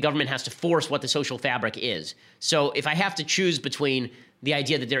just think that the government has to force what the social fabric is. So if I have to choose between the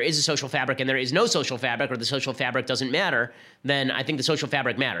idea that there is a social fabric and there is no social fabric, or the social fabric doesn't matter, then I think the social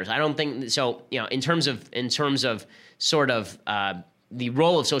fabric matters. I don't think so. You know, in terms of sort of the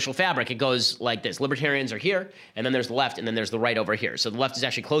role of social fabric, it goes like this: libertarians are here, and then there's the left, and then there's the right over here. So the left is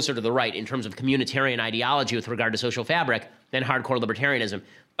actually closer to the right in terms of communitarian ideology with regard to social fabric than hardcore libertarianism.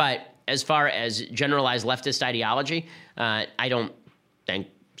 But as far as generalized leftist ideology, I don't think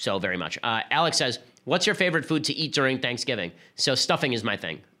so very much. Alex says, what's your favorite food to eat during Thanksgiving? So stuffing is my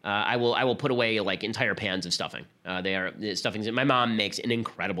thing. I will put away like entire pans of stuffing. Stuffings. My mom makes an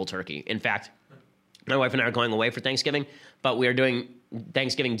incredible turkey. In fact, my wife and I are going away for Thanksgiving, but we are doing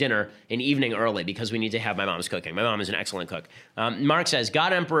Thanksgiving dinner an evening early because we need to have my mom's cooking. My mom is an excellent cook. Mark says,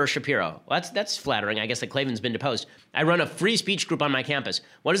 God Emperor Shapiro. Well, that's flattering. I guess that Klavan's been deposed. I run a free speech group on my campus.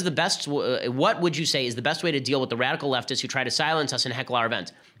 What would you say is the best way to deal with the radical leftists who try to silence us and heckle our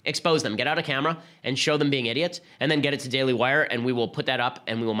events? Expose them, get out a camera and show them being idiots, and then get it to Daily Wire, and we will put that up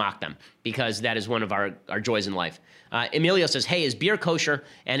and we will mock them, because that is one of our joys in life. Emilio says, hey, is beer kosher?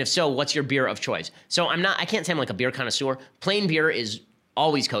 And if so, what's your beer of choice? So I can't say I'm like a beer connoisseur. Plain beer is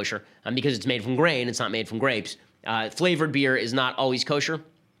always kosher because it's made from grain. It's not made from grapes. Flavored beer is not always kosher.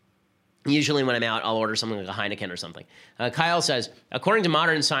 Usually when I'm out, I'll order something like a Heineken or something. Kyle says, according to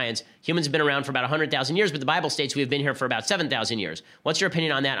modern science, humans have been around for about 100,000 years, but the Bible states we have been here for about 7,000 years. What's your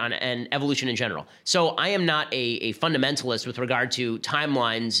opinion on that and evolution in general? So I am not a fundamentalist with regard to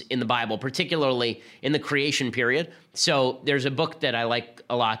timelines in the Bible, particularly in the creation period. So there's a book that I like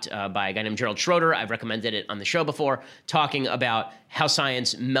a lot by a guy named Gerald Schroeder. I've recommended it on the show before, talking about how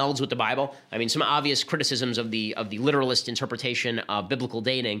science melds with the Bible. I mean, some obvious criticisms of the literalist interpretation of biblical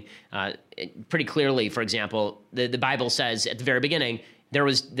dating. Pretty clearly, for example, the Bible says at the very beginning, there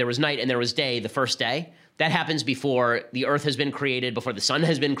was night and there was day the first day. That happens before the earth has been created, before the sun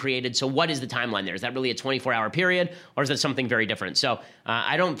has been created. So what is the timeline there? Is that really a 24-hour period, or is that something very different? So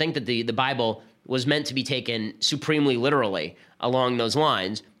I don't think that the Bible was meant to be taken supremely literally along those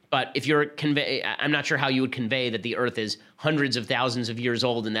lines. But if you're I'm not sure how you would convey that the earth is hundreds of thousands of years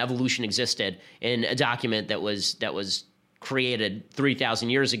old and evolution existed in a document that was created 3,000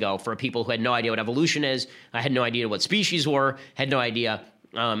 years ago for people who had no idea what evolution is, had no idea what species were, had no idea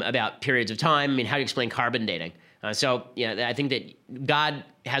about periods of time. I mean, how do you explain carbon dating? So I think that God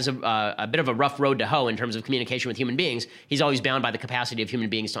has a bit of a rough road to hoe in terms of communication with human beings. He's always bound by the capacity of human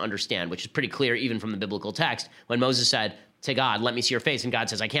beings to understand, which is pretty clear even from the biblical text. When Moses said to God, let me see your face, and God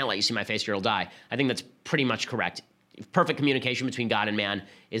says, I can't let you see my face or you'll die. I think that's pretty much correct. Perfect communication between God and man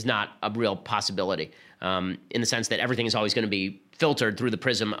is not a real possibility, in the sense that everything is always going to be filtered through the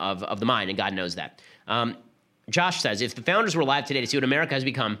prism of the mind, and God knows that. Josh says, if the founders were alive today to see what America has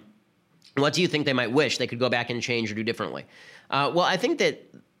become, what do you think they might wish they could go back and change or do differently? Well, I think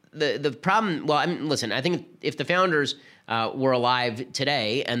that the problem, listen, I think if the founders were alive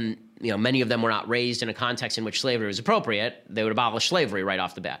today, and many of them were not raised in a context in which slavery was appropriate, they would abolish slavery right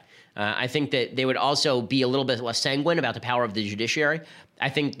off the bat. I think that they would also be a little bit less sanguine about the power of the judiciary. I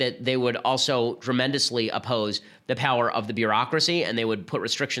think that they would also tremendously oppose the power of the bureaucracy, and they would put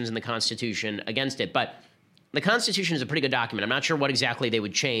restrictions in the Constitution against it. But the Constitution is a pretty good document. I'm not sure what exactly they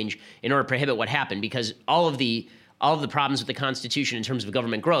would change in order to prohibit what happened, because all of the problems with the Constitution in terms of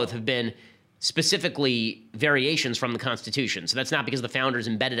government growth have been specifically variations from the Constitution. So that's not because the founders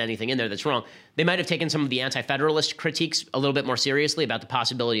embedded anything in there that's wrong. They might have taken some of the anti-federalist critiques a little bit more seriously about the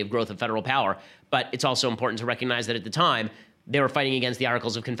possibility of growth of federal power, but it's also important to recognize that at the time, they were fighting against the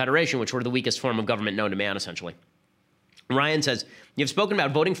Articles of Confederation, which were the weakest form of government known to man, essentially. Ryan says, you've spoken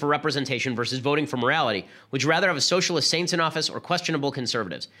about voting for representation versus voting for morality. Would you rather have a socialist saints in office or questionable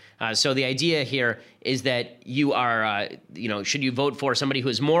conservatives? So the idea here is that you are, should you vote for somebody who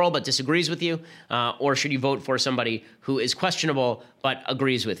is moral but disagrees with you, or should you vote for somebody who is questionable but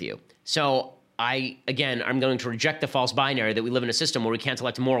agrees with you? So I'm going to reject the false binary that we live in a system where we can't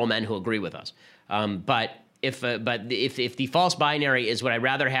elect moral men who agree with us. But if the false binary is, would I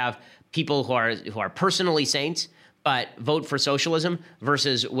rather have people who are personally saints but vote for socialism,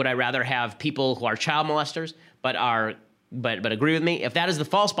 versus would I rather have people who are child molesters but agree with me? If that is the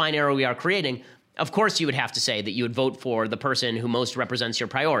false binary we are creating, of course you would have to say that you would vote for the person who most represents your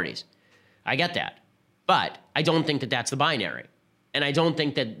priorities. I get that. But I don't think that that's the binary. And I don't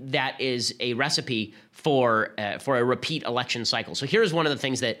think that that is a recipe for a repeat election cycle. So here's one of the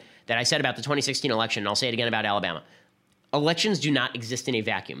things that I said about the 2016 election, and I'll say it again about Alabama. Elections do not exist in a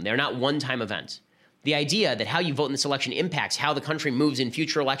vacuum. They're not one-time events. The idea that how you vote in this election impacts how the country moves in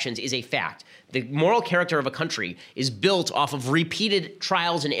future elections is a fact. The moral character of a country is built off of repeated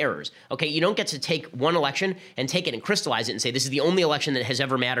trials and errors. Okay, you don't get to take one election and take it and crystallize it and say this is the only election that has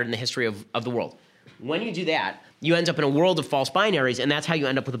ever mattered in the history of the world. When you do that, you end up in a world of false binaries, and that's how you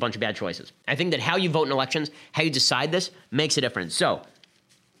end up with a bunch of bad choices. I think that how you vote in elections, how you decide this, makes a difference. So,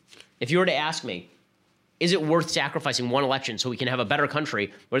 if you were to ask me, is it worth sacrificing one election so we can have a better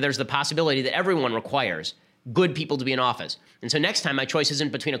country where there's the possibility that everyone requires good people to be in office? And so next time my choice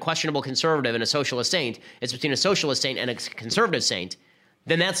isn't between a questionable conservative and a socialist saint, it's between a socialist saint and a conservative saint,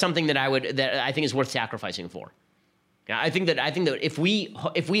 then that's something that I think is worth sacrificing for. I think that if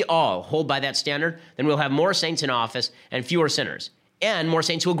we all hold by that standard, then we'll have more saints in office and fewer sinners, and more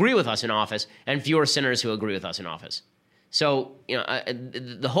saints who agree with us in office and fewer sinners who agree with us in office. So,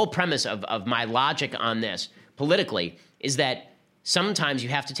 the whole premise of my logic on this politically is that sometimes you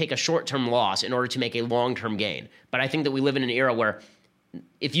have to take a short-term loss in order to make a long-term gain. But I think that we live in an era where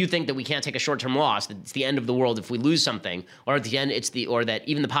if you think that we can't take a short-term loss, that it's the end of the world if we lose something, or at the end or that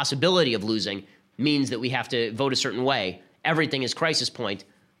even the possibility of losing means that we have to vote a certain way, everything is crisis point.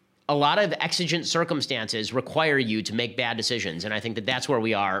 A lot of exigent circumstances require you to make bad decisions, and I think that that's where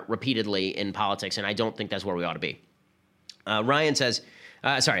we are repeatedly in politics, and I don't think that's where we ought to be. Ryan says,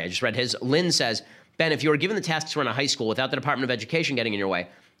 I just read his. Lynn says, Ben, if you were given the task to run a high school without the Department of Education getting in your way,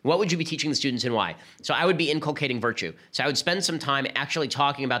 what would you be teaching the students and why? So I would be inculcating virtue. So I would spend some time actually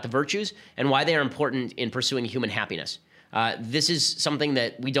talking about the virtues and why they are important in pursuing human happiness. This is something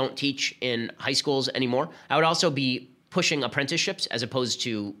that we don't teach in high schools anymore. I would also be pushing apprenticeships as opposed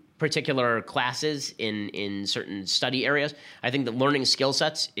to particular classes in certain study areas. I think that learning skill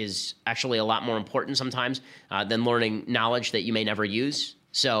sets is actually a lot more important sometimes than learning knowledge that you may never use.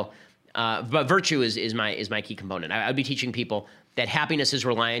 So, but virtue is my key component. I would be teaching people that happiness is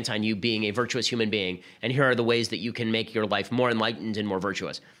reliant on you being a virtuous human being, and here are the ways that you can make your life more enlightened and more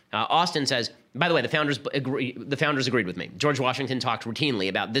virtuous. Austin says, by the way, the founders agreed with me. George Washington talked routinely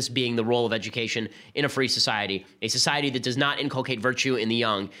about this being the role of education in a free society. A society that does not inculcate virtue in the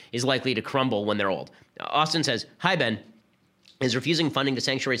young is likely to crumble when they're old. Austin says, hi, Ben. Is refusing funding to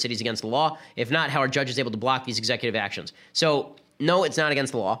sanctuary cities against the law? If not, how are judges able to block these executive actions? So, no, it's not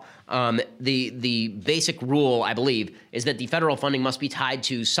against the law. The basic rule, I believe, is that the federal funding must be tied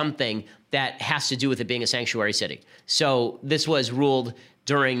to something that has to do with it being a sanctuary city. So this was ruled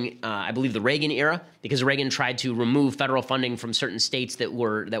during, I believe, the Reagan era, because Reagan tried to remove federal funding from certain states that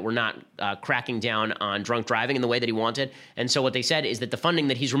were not cracking down on drunk driving in the way that he wanted. And so what they said is that the funding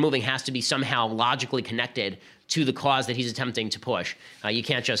that he's removing has to be somehow logically connected to the cause that he's attempting to push. You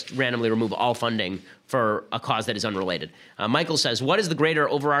can't just randomly remove all funding for a cause that is unrelated. Michael says, what is the greater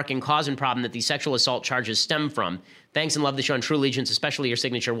overarching cause and problem that these sexual assault charges stem from? Thanks and love the show and true allegiance, especially your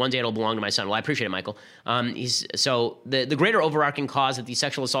signature. One day it'll belong to my son. Well, I appreciate it, Michael. So the greater overarching cause that these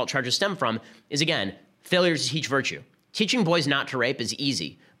sexual assault charges stem from is, again, failure to teach virtue. Teaching boys not to rape is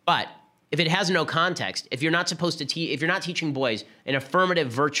easy, but if it has no context, if you're not supposed to if you're not teaching boys an affirmative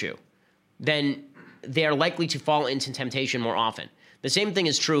virtue, then they are likely to fall into temptation more often. The same thing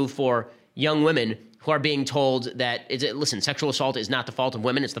is true for young women who are being told that, listen, sexual assault is not the fault of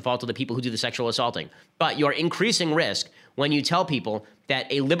women, it's the fault of the people who do the sexual assaulting. But you're increasing risk when you tell people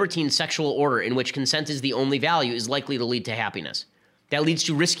that a libertine sexual order in which consent is the only value is likely to lead to happiness. That leads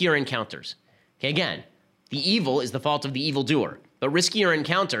to riskier encounters. Okay, again, the evil is the fault of the evildoer, but riskier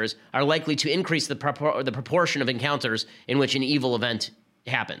encounters are likely to increase the proportion of encounters in which an evil event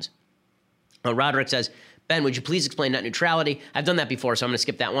happens. Roderick says, Ben, would you please explain net neutrality? I've done that before, so I'm going to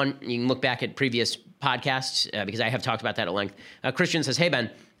skip that one. You can look back at previous podcasts because I have talked about that at length. Christian says, hey,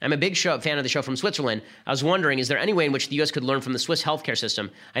 Ben, I'm a big fan of the show from Switzerland. I was wondering, is there any way in which the U.S. could learn from the Swiss healthcare system?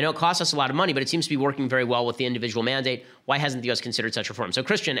 I know it costs us a lot of money, but it seems to be working very well with the individual mandate. Why hasn't the U.S. considered such reform? So,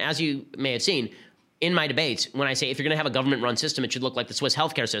 Christian, as you may have seen, in my debates, when I say if you're going to have a government-run system, it should look like the Swiss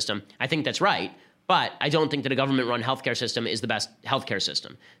healthcare system, I think that's right. But I don't think that a government-run healthcare system is the best healthcare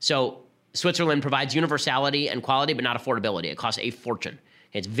system. So Switzerland provides universality and quality, but not affordability. It costs a fortune.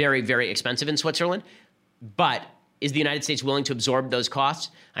 It's very, very expensive in Switzerland. But is the United States willing to absorb those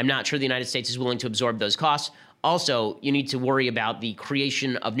costs? I'm not sure the United States is willing to absorb those costs. Also, you need to worry about the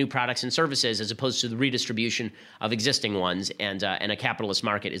creation of new products and services as opposed to the redistribution of existing ones. And a capitalist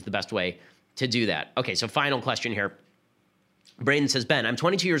market is the best way to do that. Okay, so final question here. Braden says, Ben, I'm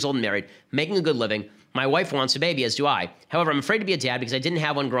 22 years old and married, making a good living. My wife wants a baby, as do I. However, I'm afraid to be a dad because I didn't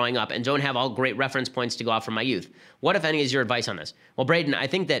have one growing up and don't have all great reference points to go off from my youth. What, if any, is your advice on this? Well, Braden, I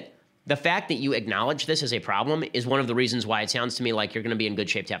think that the fact that you acknowledge this as a problem is one of the reasons why it sounds to me like you're going to be in good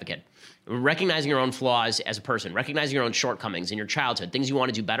shape to have a kid. Recognizing your own flaws as a person, recognizing your own shortcomings in your childhood, things you want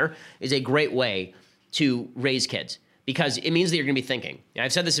to do better, is a great way to raise kids because it means that you're going to be thinking. I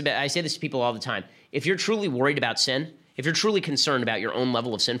say this to people all the time. If you're truly worried about sin, if you're truly concerned about your own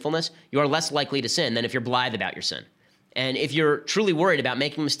level of sinfulness, you are less likely to sin than if you're blithe about your sin. And if you're truly worried about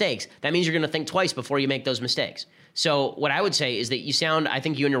making mistakes, that means you're going to think twice before you make those mistakes. So what I would say is that I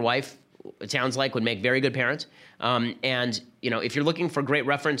think you and your wife, it sounds like, would make very good parents. And, if you're looking for great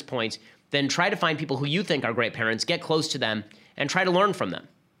reference points, then try to find people who you think are great parents, get close to them, and try to learn from them.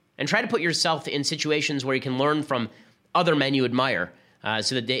 And try to put yourself in situations where you can learn from other men you admire.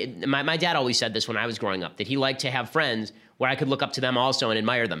 So that my dad always said this when I was growing up, that he liked to have friends where I could look up to them also and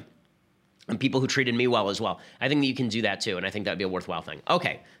admire them. And people who treated me well as well. I think that you can do that too, and I think that would be a worthwhile thing.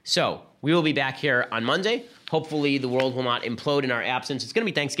 Okay, so we will be back here on Monday. Hopefully the world will not implode in our absence. It's going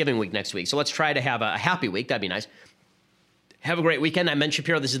to be Thanksgiving week next week, so let's try to have a happy week. That'd be nice. Have a great weekend. I'm Ben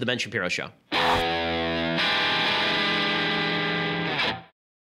Shapiro. This is The Ben Shapiro Show.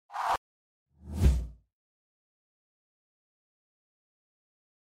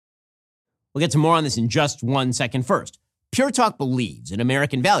 We'll get to more on this in just 1 second. First, Pure Talk believes in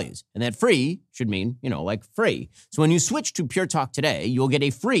American values, and that free should mean, like free. So when you switch to Pure Talk today, you'll get a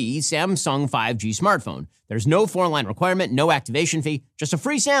free Samsung 5G smartphone. There's no 4-line requirement, no activation fee, just a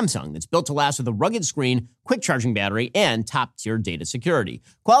free Samsung that's built to last with a rugged screen, quick charging battery, and top-tier data security.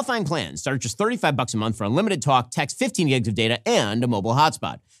 Qualifying plans start at just $35 a month for unlimited talk, text, 15 gigs of data, and a mobile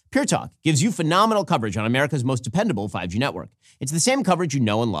hotspot. Pure Talk gives you phenomenal coverage on America's most dependable 5G network. It's the same coverage you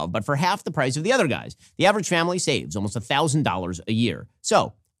know and love, but for half the price of the other guys. The average family saves almost $1,000 a year.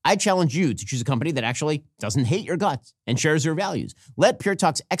 So I challenge you to choose a company that actually doesn't hate your guts and shares your values. Let Pure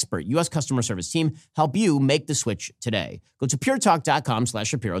Talk's expert U.S. customer service team help you make the switch today. Go to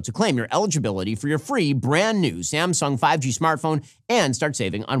puretalk.com/Shapiro to claim your eligibility for your free brand new Samsung 5G smartphone and start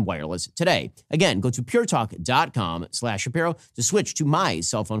saving on wireless today. Again, go to puretalk.com/Shapiro to switch to my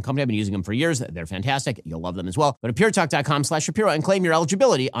cell phone company. I've been using them for years. They're fantastic. You'll love them as well. Go to puretalk.com/Shapiro and claim your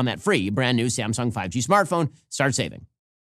eligibility on that free brand new Samsung 5G smartphone. Start saving.